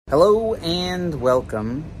Hello and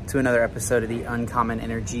welcome to another episode of the Uncommon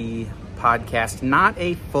Energy podcast. Not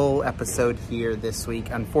a full episode here this week.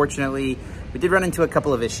 Unfortunately, we did run into a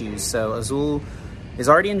couple of issues. So Azul is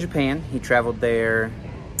already in Japan. He traveled there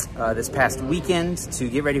this past weekend to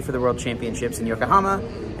get ready for the World Championships in Yokohama.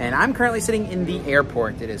 And I'm currently sitting in the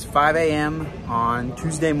airport. It is 5 a.m. on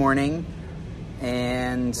Tuesday morning.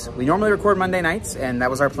 And we normally record Monday nights, and that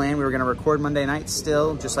was our plan. We were going to record Monday nights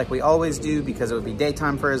still, just like we always do, because it would be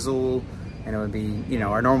daytime for Azul, and it would be,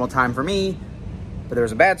 our normal time for me. But there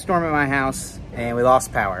was a bad storm at my house, and we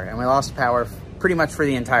lost power. And we lost power pretty much for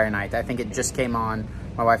the entire night. I think it just came on.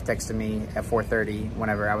 My wife texted me at 4:30,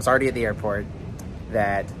 whenever I was already at the airport,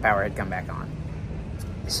 that power had come back on.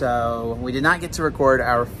 So we did not get to record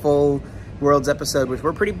our full Worlds episode, which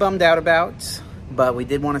we're pretty bummed out about. But we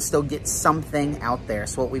did want to still get something out there.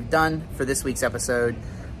 So what we've done for this week's episode,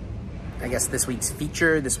 I guess this week's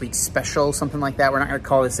feature, this week's special, something like that. We're not going to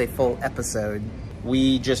call this a full episode.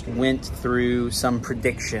 We just went through some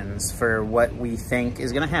predictions for what we think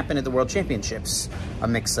is going to happen at the World Championships. A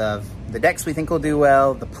mix of the decks we think will do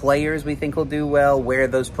well, the players we think will do well, where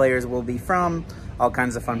those players will be from, all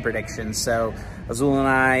kinds of fun predictions. So Azul and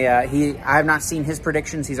I have not seen his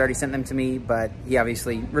predictions. He's already sent them to me, but he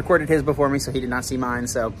obviously recorded his before me, so he did not see mine.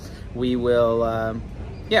 So we will,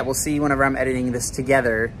 we'll see whenever I'm editing this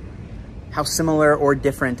together how similar or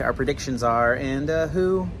different our predictions are, and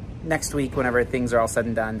who next week, whenever things are all said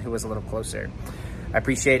and done, who was a little closer. I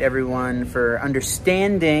appreciate everyone for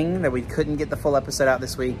understanding that we couldn't get the full episode out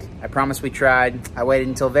this week. I promise we tried. I waited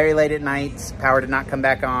until very late at night. Power did not come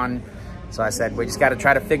back on. So I said, we just got to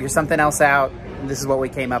try to figure something else out. This is what we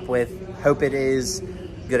came up with. Hope it is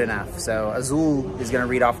good enough. So Azul is going to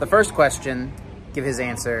read off the first question, give his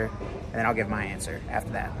answer, and then I'll give my answer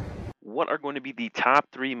after that. What are going to be the top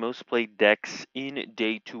 3 most played decks in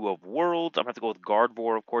Day 2 of Worlds? I'm going to have to go with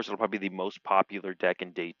Gardevoir, of course. It'll probably be the most popular deck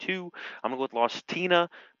in Day 2. I'm going to go with Lost Tina.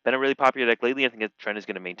 Been a really popular deck lately. I think that trend is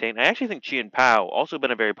going to maintain. I actually think Chien Pao also been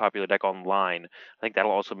a very popular deck online. I think that'll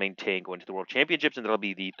also maintain going to the World Championships, and that'll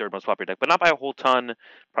be the 3rd most popular deck, but not by a whole ton.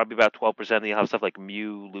 Probably about 12%. Then you'll have stuff like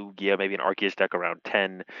Mew, Lugia, maybe an Arceus deck around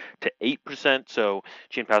 10 to 8%. So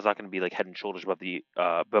Chien Pao's not going to be like head and shoulders above the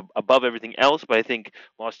above everything else. But I think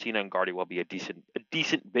Lost Tina and Guardy will be a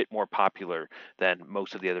decent bit more popular than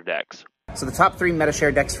most of the other decks. So the top 3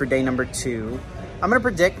 MetaShare decks for day number 2. I'm going to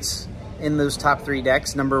predict in those top 3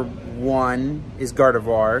 decks, number 1 is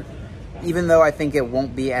Gardevoir. Even though I think it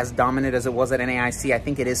won't be as dominant as it was at NAIC, I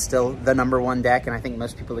think it is still the number 1 deck, and I think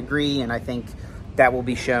most people agree, and I think that will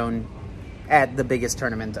be shown at the biggest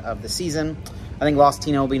tournament of the season. I think Lost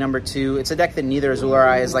Tina will be number 2. It's a deck that neither Azul or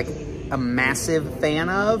I is like a massive fan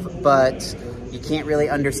of, but you can't really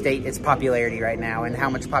understate its popularity right now and how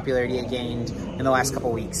much popularity it gained in the last couple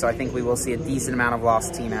weeks. So I think we will see a decent amount of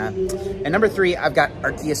Lost Tina. And number 3, I've got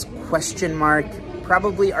Arceus ?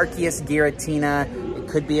 Probably Arceus Giratina. It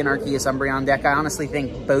could be an Arceus Umbreon deck. I honestly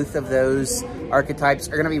think both of those archetypes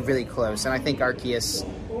are going to be really close. And I think Arceus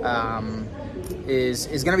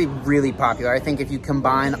is going to be really popular. I think if you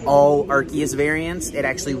combine all Arceus variants, it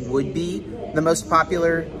actually would be the most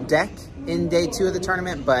popular deck in Day 2 of the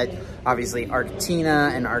tournament, but obviously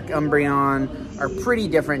Arctina and Arc Umbreon are pretty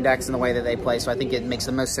different decks in the way that they play, so I think it makes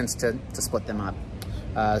the most sense to split them up.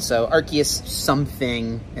 So Arceus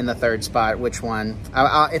something in the 3rd spot. Which one?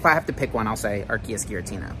 If I have to pick one, I'll say Arceus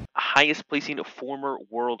Giratina. Highest placing former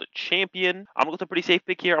world champion. I'm going to go with a pretty safe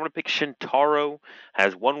pick here. I'm going to pick Shintaro.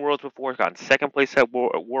 Has won Worlds before, gotten 2nd place at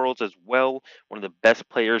Worlds as well. One of the best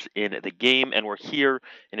players in the game, and we're here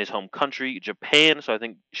in his home country, Japan. So I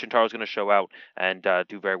think Shintaro is going to show out and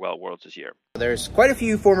do very well at Worlds this year. There's quite a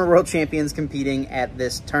few former world champions competing at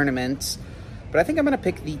this tournament, but I think I'm going to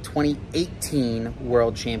pick the 2018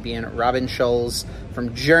 world champion, Robin Schulz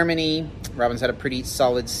from Germany. Robin's had a pretty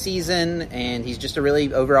solid season, and he's just a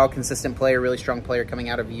really overall consistent player, really strong player coming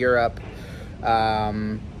out of Europe.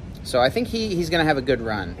 So I think he's going to have a good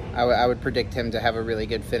run. I would predict him to have a really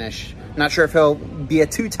good finish. Not sure if he'll be a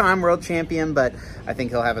 2-time world champion, but I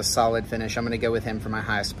think he'll have a solid finish. I'm going to go with him for my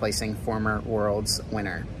highest placing former Worlds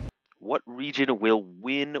winner. What region will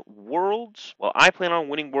win Worlds? Well, I plan on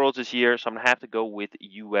winning Worlds this year, so I'm going to have to go with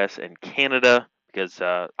U.S. and Canada because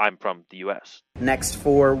I'm from the U.S. Next,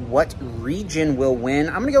 for what region will win,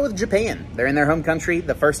 I'm going to go with Japan. They're in their home country,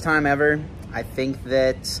 the first time ever. I think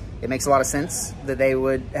that it makes a lot of sense that they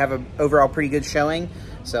would have an overall pretty good showing.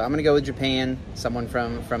 So I'm going to go with Japan, someone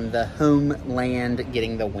from the homeland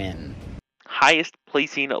getting the win. Highest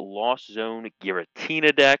placing Lost Zone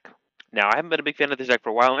Giratina deck. Now, I haven't been a big fan of this deck for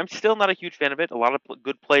a while, and I'm still not a huge fan of it. A lot of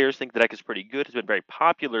good players think the deck is pretty good. It's been very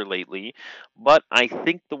popular lately, but I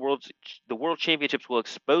think the World Championships will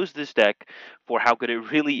expose this deck for how good it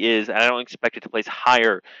really is, and I don't expect it to place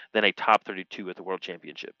higher than a top 32 at the World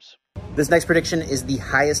Championships. This next prediction is the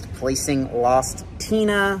highest placing Lost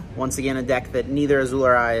Tina. Once again, a deck that neither Azul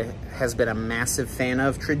or I has been a massive fan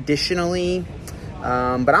of traditionally. But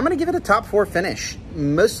I'm going to give it a top 4 finish,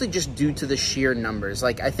 mostly just due to the sheer numbers.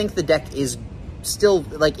 Like, I think the deck is still,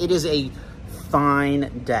 like, it is a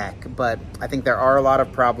fine deck, but I think there are a lot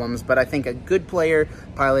of problems. But I think a good player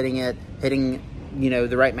piloting it, hitting,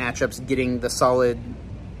 the right matchups, getting the solid,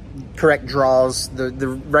 correct draws, the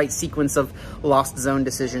right sequence of Lost Zone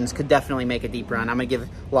decisions could definitely make a deep run. I'm going to give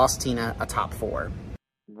Lost Tina a top 4.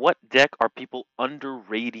 What deck are people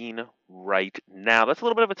underrating right now? That's a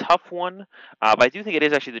little bit of a tough one, but I do think it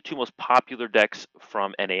is actually the 2 most popular decks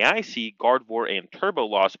from NAIC, Gardevoir and Turbo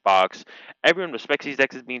Lost Box. Everyone respects these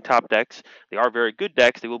decks as being top decks. They are very good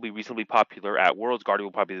decks. They will be reasonably popular at Worlds. Gardevoir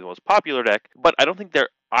will probably be the most popular deck, but I don't think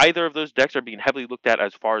either of those decks are being heavily looked at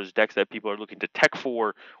as far as decks that people are looking to tech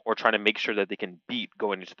for or trying to make sure that they can beat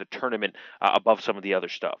going into the tournament above some of the other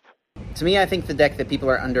stuff. To me, I think the deck that people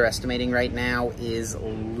are underestimating right now is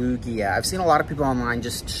Lugia. I've seen a lot of people online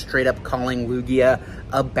just straight up calling Lugia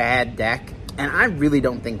a bad deck, and I really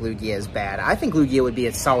don't think Lugia is bad. I think Lugia would be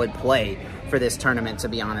a solid play for this tournament, to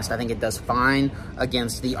be honest. I think it does fine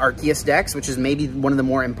against the Arceus decks, which is maybe one of the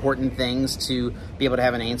more important things to be able to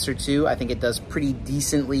have an answer to. I think it does pretty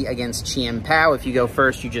decently against Chien-Pao. If you go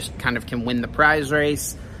first, you just kind of can win the prize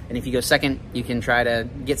race, and if you go second, you can try to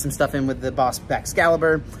get some stuff in with the boss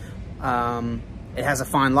Baxcalibur. It has a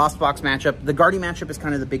fine Lost Box matchup. The Guardy matchup is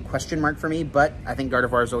kind of the big question mark for me, but I think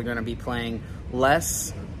Gardevoir is going to be playing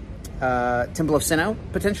less Temple of Sinnoh,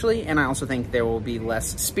 potentially, and I also think there will be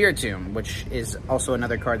less Spiritomb, which is also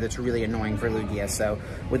another card that's really annoying for Lugia. So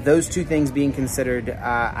with those two things being considered,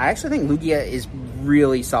 I actually think Lugia is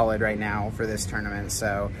really solid right now for this tournament,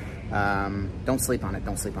 so don't sleep on it.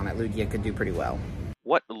 Don't sleep on it. Lugia could do pretty well.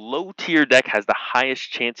 What low-tier deck has the highest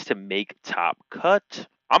chance to make top cut?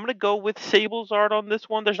 I'm going to go with Sablezard on this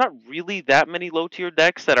one. There's not really that many low-tier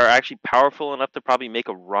decks that are actually powerful enough to probably make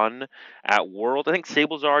a run at World. I think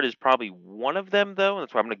Sablezard is probably one of them, though, and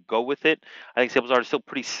that's why I'm going to go with it. I think Sablezard is still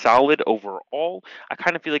pretty solid overall. I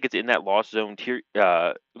kind of feel like it's in that Lost Zone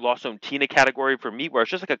Tina category for me, where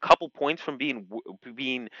it's just like a couple points from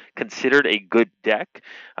being considered a good deck.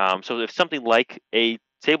 So if something like a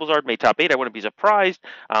Sablezard made top 8, I wouldn't be surprised,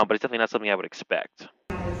 but it's definitely not something I would expect.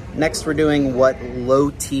 Next, we're doing what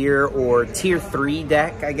low tier or tier 3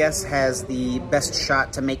 deck, I guess, has the best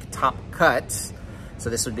shot to make top cut. So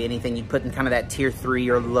this would be anything you'd put in kind of that tier 3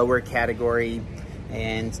 or lower category.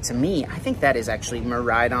 And to me, I think that is actually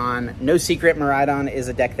Miraidon. No secret, Miraidon is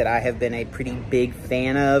a deck that I have been a pretty big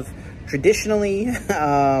fan of traditionally.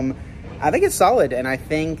 I think it's solid, and I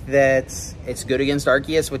think that it's good against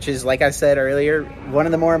Arceus, which is, like I said earlier, one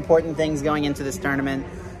of the more important things going into this tournament.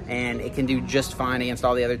 And it can do just fine against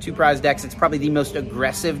all the other 2-prize decks. It's probably the most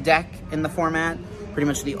aggressive deck in the format. Pretty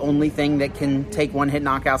much the only thing that can take one-hit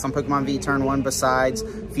knockouts on Pokemon V turn 1 besides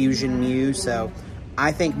Fusion Mew. So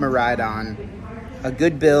I think Miraidon, a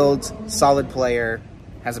good build, solid player,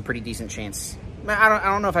 has a pretty decent chance. I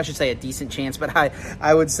don't know if I should say a decent chance, but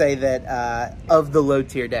I would say that of the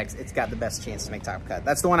low-tier decks, it's got the best chance to make top cut.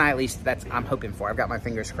 That's the one I'm hoping for. I've got my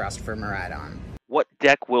fingers crossed for Miraidon. What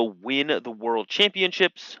deck will win the World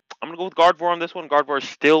Championships? I'm going to go with Gardevoir on this one. Gardevoir is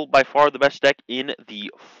still by far the best deck in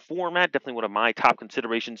the format. Definitely one of my top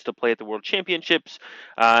considerations to play at the World Championships.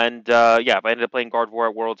 If I ended up playing Gardevoir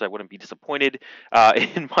at Worlds, I wouldn't be disappointed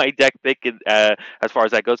in my deck pick as far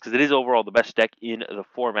as that goes, because it is overall the best deck in the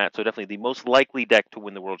format. So definitely the most likely deck to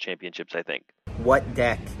win the World Championships, I think. What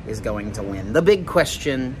deck is going to win? The big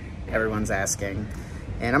question everyone's asking.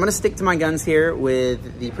 And I'm going to stick to my guns here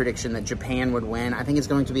with the prediction that Japan would win. I think it's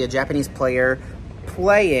going to be a Japanese player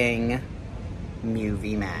playing Mew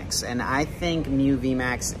VMAX. And I think Mew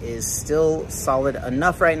VMAX is still solid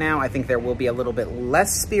enough right now. I think there will be a little bit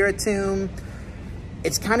less Spiritomb.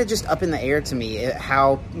 It's kind of just up in the air to me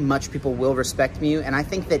how much people will respect Mew. And I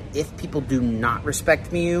think that if people do not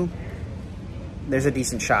respect Mew, there's a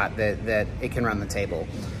decent shot that it can run the table.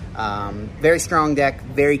 Very strong deck,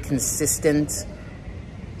 very consistent.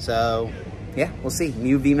 So, yeah, we'll see.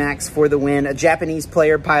 Mew VMAX for the win. A Japanese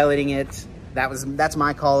player piloting it. That's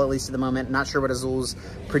my call, at least at the moment. Not sure what Azul's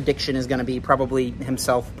prediction is going to be. Probably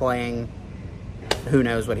himself playing. Who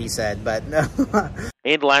knows what he said, but...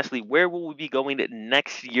 And lastly, where will we be going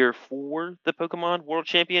next year for the Pokemon World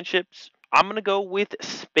Championships? I'm going to go with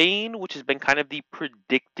Spain, which has been kind of the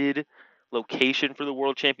predicted location for the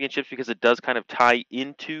World Championships because it does kind of tie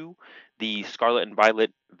into the Scarlet and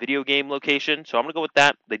Violet video game location. So I'm going to go with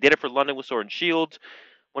that. They did it for London with Sword and Shield.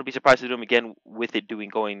 Wouldn't be surprised to do them again with it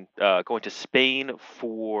going to Spain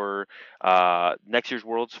for next year's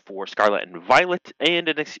Worlds for Scarlet and Violet, and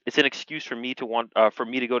it's an excuse for me to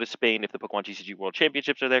go to Spain if the Pokemon TCG World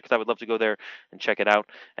Championships are there, because I would love to go there and check it out,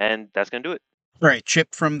 and that's gonna do it. All right,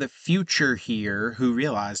 Chip from the future here, who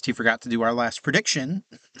realized he forgot to do our last prediction,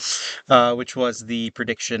 which was the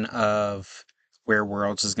prediction of where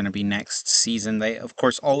Worlds is going to be next season. They, of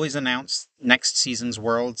course, always announce next season's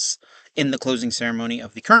Worlds in the closing ceremony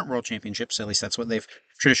of the current World Championships. At least that's what they've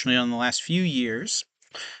traditionally done the last few years.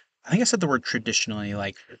 I think I said the word traditionally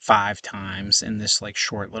like 5 times in this like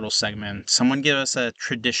short little segment. Someone give us a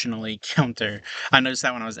traditionally counter. I noticed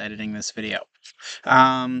that when I was editing this video.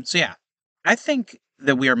 So yeah, I think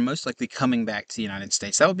that we are most likely coming back to the United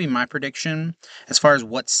States. That would be my prediction. As far as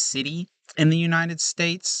what city in the United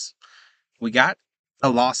States, we got a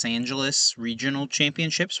Los Angeles regional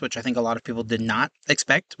championships, which I think a lot of people did not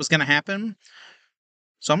expect was going to happen.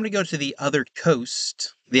 So I'm going to go to the other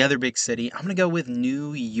coast, the other big city. I'm going to go with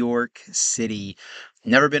New York City.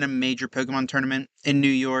 Never been a major Pokemon tournament in New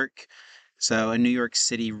York. So a New York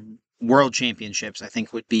City World Championships, I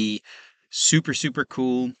think, would be super, super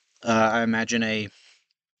cool. I imagine a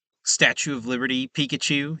Statue of Liberty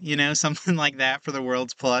Pikachu, something like that for the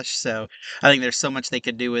World's plush. So I think there's so much they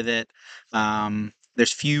could do with it.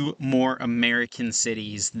 There's few more American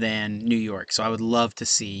cities than New York. So I would love to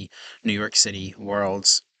see New York City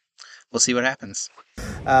Worlds. We'll see what happens.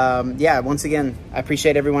 Once again, I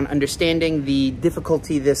appreciate everyone understanding the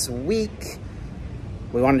difficulty this week.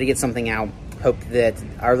 We wanted to get something out. Hope that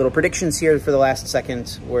our little predictions here for the last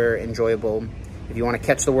second were enjoyable. If you want to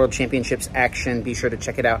catch the World Championships action, be sure to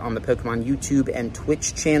check it out on the Pokemon YouTube and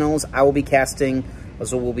Twitch channels. I will be casting,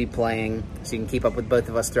 Azul will be playing, so you can keep up with both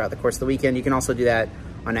of us throughout the course of the weekend. You can also do that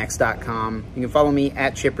on X.com. You can follow me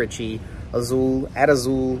at Chip Ritchie, Azul at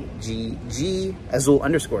AzulGG,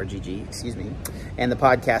 Azul_GG, excuse me. And the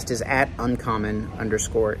podcast is at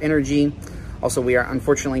Uncommon_Energy. Also, we are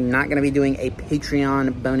unfortunately not going to be doing a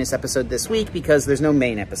Patreon bonus episode this week because there's no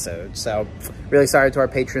main episode. So, really sorry to our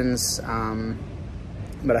patrons.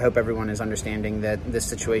 But I hope everyone is understanding that this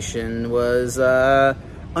situation was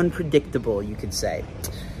unpredictable, you could say.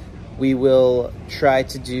 We will try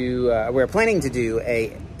to do, we're planning to do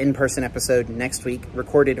a in-person episode next week,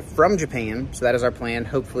 recorded from Japan. So that is our plan.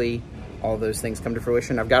 Hopefully all those things come to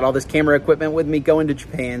fruition. I've got all this camera equipment with me going to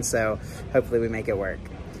Japan, so hopefully we make it work.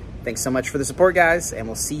 Thanks so much for the support, guys, and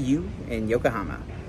we'll see you in Yokohama.